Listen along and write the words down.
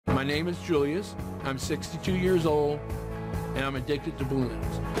My name is Julius. I'm 62 years old, and I'm addicted to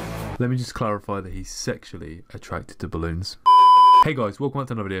balloons. Let me just clarify that he's sexually attracted to balloons. Hey guys, welcome back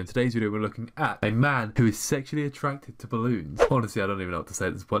to another video. In today's video, we're looking at a man who is sexually attracted to balloons. Honestly, I don't even know what to say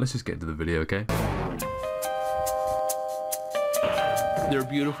at this point. Let's just get into the video, okay? They're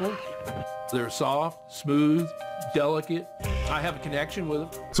beautiful. They're soft, smooth, delicate. I have a connection with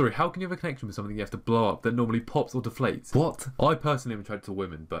them. Sorry, how can you have a connection with something you have to blow up that normally pops or deflates? What? I personally am attracted to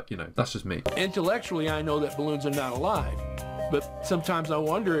women, but you know, that's just me. Intellectually, I know that balloons are not alive, but sometimes I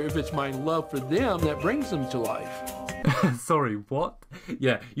wonder if it's my love for them that brings them to life. Sorry, what?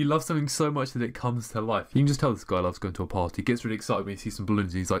 Yeah, you love something so much that it comes to life. You can just tell this guy loves going to a party, gets really excited when he sees some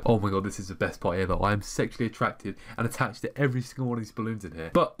balloons, and he's like, oh my god, this is the best party ever. I am sexually attracted and attached to every single one of these balloons in here.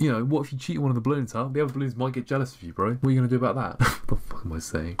 But, you know, what if you cheat one of the balloons, huh? The other balloons might get jealous of you, bro. What are you going to do about that? What the fuck am I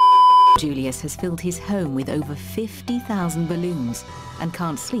saying? Julius has filled his home with over 50,000 balloons and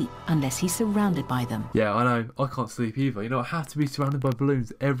can't sleep unless he's surrounded by them. Yeah, I know. I can't sleep either. You know, I have to be surrounded by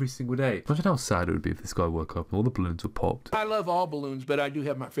balloons every single day. Imagine how sad it would be if this guy woke up and all the balloons were popped. I love all balloons, but I do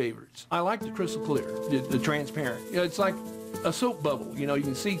have my favorites. I like the crystal clear, the transparent. You know, it's like a soap bubble. You know, you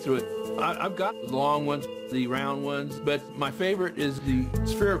can see through it. I've got the long ones, the round ones, but my favorite is the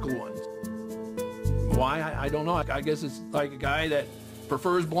spherical ones. Why? I don't know. I guess it's like a guy that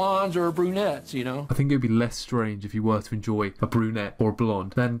prefers blondes or brunettes, you know? I think it would be less strange if you were to enjoy a brunette or a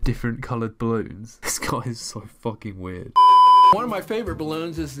blonde than different coloured balloons. This guy is so fucking weird. One of my favorite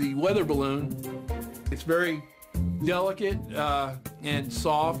balloons is the weather balloon. It's very delicate and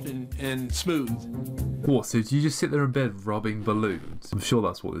soft and smooth. What, so do you just sit there in bed rubbing balloons? I'm sure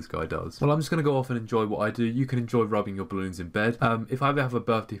that's what this guy does. Well, I'm just going to go off and enjoy what I do. You can enjoy rubbing your balloons in bed. If I ever have a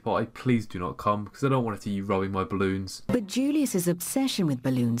birthday party, please do not come, because I don't want to see you rubbing my balloons. But Julius's obsession with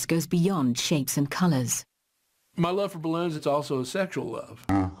balloons goes beyond shapes and colours. My love for balloons, it's also a sexual love.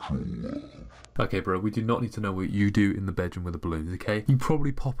 Okay, bro, we do not need to know what you do in the bedroom with the balloons, okay? You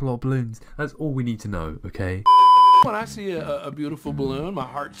probably pop a lot of balloons. That's all we need to know, okay? When I see a beautiful balloon, my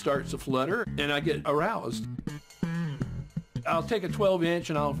heart starts to flutter and I get aroused. I'll take a 12-inch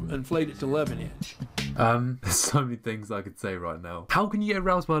and I'll inflate it to 11-inch. There's so many things I could say right now. How can you get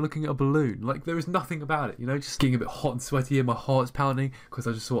aroused by looking at a balloon? Like, there is nothing about it, you know? Just getting a bit hot and sweaty and my heart's pounding because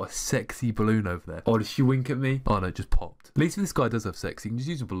I just saw a sexy balloon over there. Oh, did she wink at me? Oh no, it just popped. At least if this guy does have sex, he can just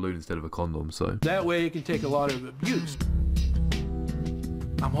use a balloon instead of a condom, so. That way it can take a lot of abuse.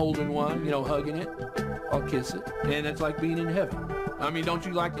 I'm holding one, you know, hugging it. I'll kiss it, and it's like being in heaven. I mean, don't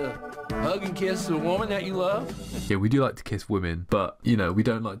you like to hug and kiss a woman that you love? Yeah, we do like to kiss women, but, you know, we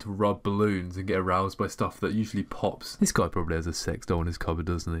don't like to rub balloons and get aroused by stuff that usually pops. This guy probably has a sex doll in his cupboard,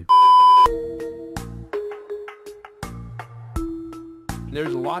 doesn't he?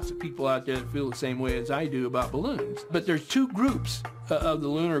 There's lots of people out there that feel the same way as I do about balloons. But there's two groups of the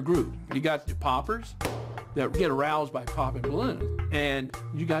lunar group. You got the poppers that get aroused by popping balloons, and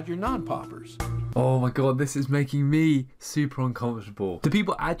you got your non-poppers. Oh my god, this is making me super uncomfortable. Do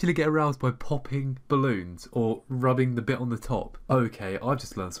people actually get aroused by popping balloons or rubbing the bit on the top? Okay, I've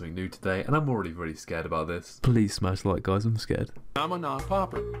just learned something new today and I'm already really scared about this. Please smash like, guys, I'm scared. I'm a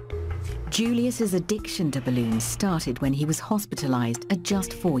non-popper. Julius's addiction to balloons started when he was hospitalised at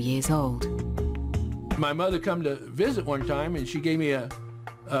just 4 years old. My mother come to visit one time and she gave me a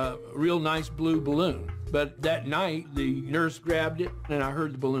real nice blue balloon. But that night, the nurse grabbed it and I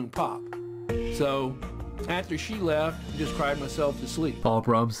heard the balloon pop. So after she left, I just cried myself to sleep. Oh,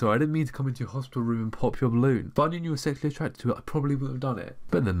 bro, I'm sorry. I didn't mean to come into your hospital room and pop your balloon. If I knew you were sexually attracted to it, I probably wouldn't have done it.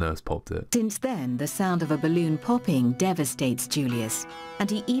 But the nurse popped it. Since then, the sound of a balloon popping devastates Julius, and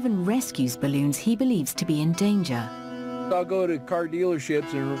he even rescues balloons he believes to be in danger. I'll go to car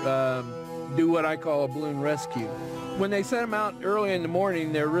dealerships and do what I call a balloon rescue. When they set them out early in the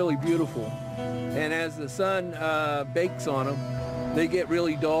morning, they're really beautiful. And as the sun bakes on them, they get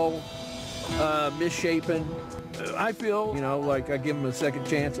really dull, misshapen. I feel, you know, like I give him a second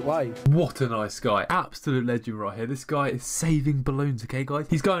chance at life. What a nice guy. Absolute legend right here. This guy is saving balloons, okay, guys?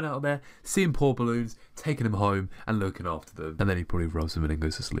 He's going out there, seeing poor balloons, taking them home and looking after them. And then he probably rubs them in and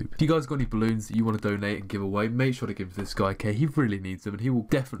goes to sleep. If you guys got any balloons that you want to donate and give away, make sure to give them to this guy, okay? He really needs them and he will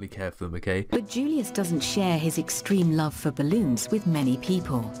definitely care for them, okay? But Julius doesn't share his extreme love for balloons with many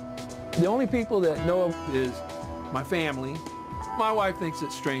people. The only people that know him is my family. My wife thinks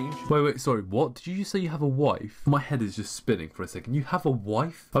it's strange. Wait, sorry, what? Did you just say you have a wife? My head is just spinning for a second. You have a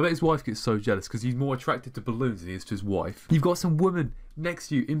wife? I bet his wife gets so jealous because he's more attracted to balloons than he is to his wife. You've got some woman next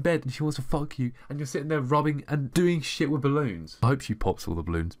to you in bed and she wants to fuck you and you're sitting there rubbing and doing shit with balloons. I hope she pops all the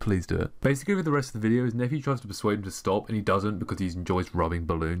balloons. Please do it. Basically, with the rest of the video, his nephew tries to persuade him to stop and he doesn't because he enjoys rubbing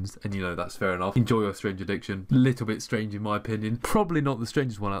balloons. And you know, that's fair enough. Enjoy your strange addiction. Little bit strange in my opinion. Probably not the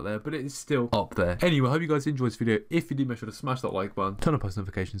strangest one out there, but it is still up there. Anyway, I hope you guys enjoyed this video. If you did, make sure to smash that like button, turn on post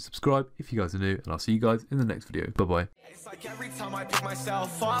notifications, subscribe if you guys are new, and I'll see you guys in the next video. Bye bye. It's like every time I pick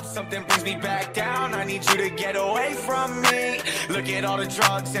myself up, something brings me back down. I need you to get away from me. Look at all the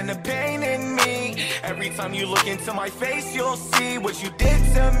drugs and the pain in me. Every time you look into my face, you'll see what you did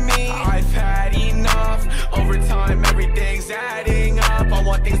to me. I